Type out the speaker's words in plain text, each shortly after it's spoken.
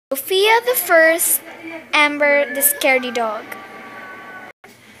Sofia the First, Amber the scaredy dog.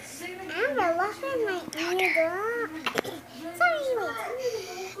 Amber, look at my new dog. Sorry,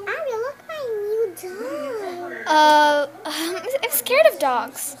 wait. Amber, look at my new dog. I'm scared of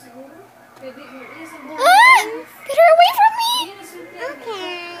dogs. Ah! Get her away from me!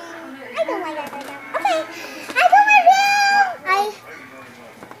 Okay. I don't like that right now. Okay. I got my room.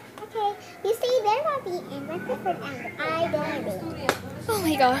 Okay. You stay there, Bobby, and wait for Amber. I don't want to. Oh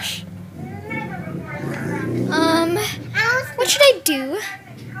my gosh. What should I do?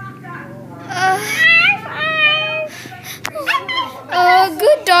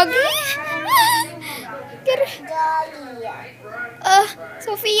 Good doggy. Get her.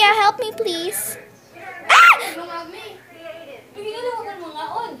 Sofia, help me, please. I'm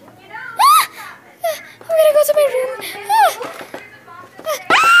gonna go to my room.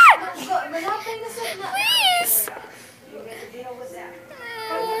 Please.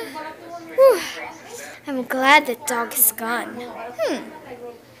 I'm glad the dog is gone.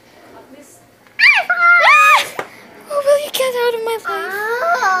 Oh, will you get out of my life?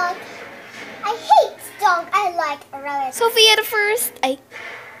 Oh, I hate dog. I like rabbit. Sofia the First.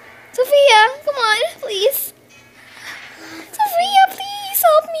 Sofia, come on, please. Sofia, please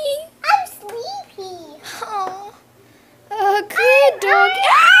help me. I'm sleepy. Oh, good dog.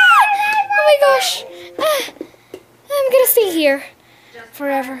 Oh my gosh. I'm gonna stay here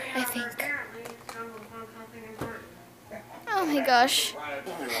forever, I think. Oh my gosh.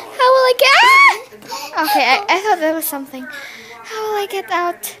 How will I get Okay, I thought that was something. How will I get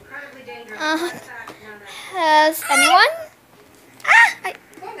out? Has anyone?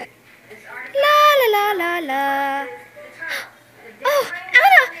 La la la la la. Oh,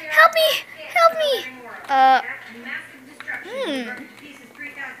 Anna, help me! Help me!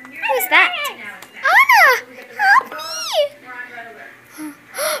 Who's that? Anna, help me!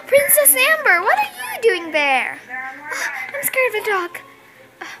 Princess Amber, what are you doing there? I'm scared of a dog.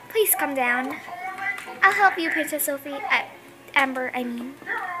 Please come down. I'll help you, Princess Sophie. Amber, I mean.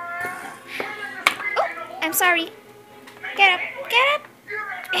 Oh, I'm sorry. Get up, get up.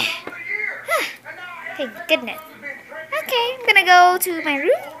 Thank goodness. Okay, I'm gonna go to my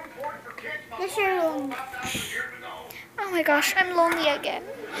room. Where's your room? Oh my gosh, I'm lonely again.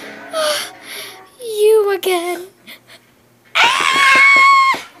 You again.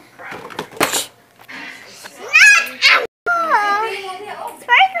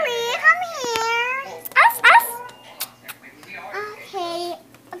 Sparkly, come here. Okay,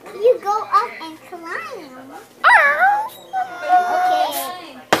 you go up and climb.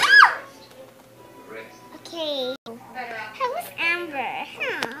 Okay. How was Amber?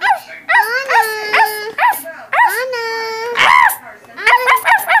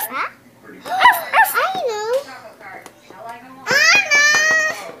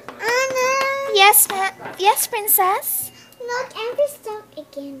 Yes, princess. Look, Amber's stuck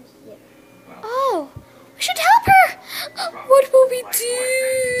again here. Oh, we should help her. What will we do?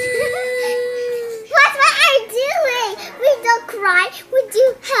 What are you doing? We don't cry. We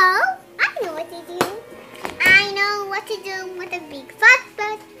do help. I know what to do. I know what to do with a big fat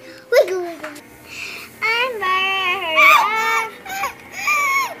butt. Wiggle, wiggle. Amber.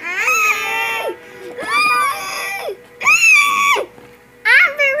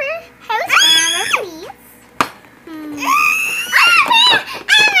 Amber, how's Amber, please?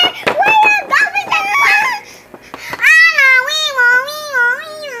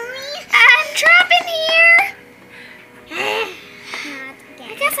 I'm trapped in here.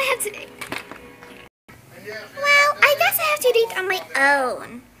 Well, I guess I have to do it on my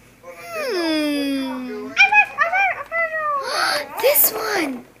own. This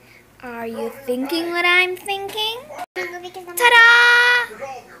one. Are you thinking what I'm thinking? Ta-da!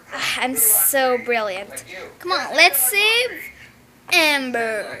 I'm so brilliant. Come on, let's save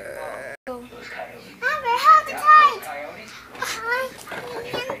Amber. Amber, hold it tight.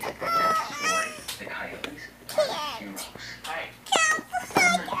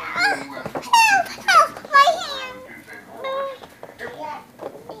 Help, my hand.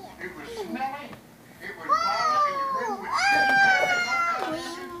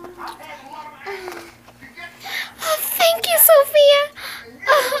 Oh, thank you, Sophia.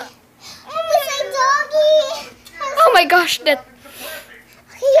 Oh my gosh, I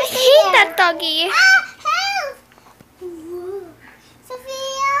hate that doggy. Help!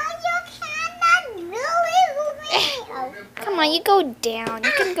 Sophia, you cannot really me. Come on, you go down.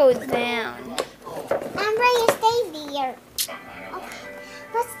 You can go down. Amber, you stay there.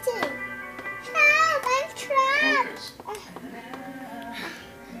 Let's do. Help! I'm trapped.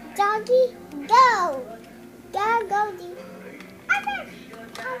 Doggy, go. Go, go, do.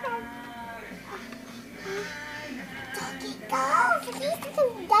 Amber.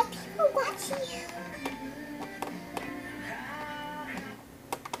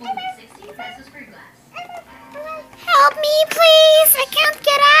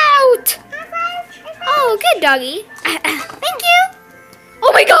 doggy. Thank you.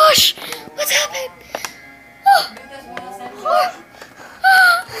 Oh my gosh! What's happened?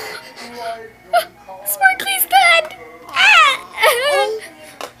 Sparkly's dead.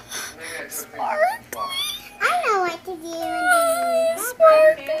 Sparkly. I know what to do.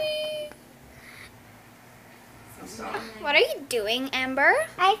 Sparkly. What are you doing, Amber?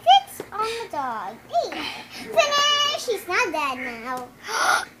 I fixed on the dog. Hey, finish! She's not dead now.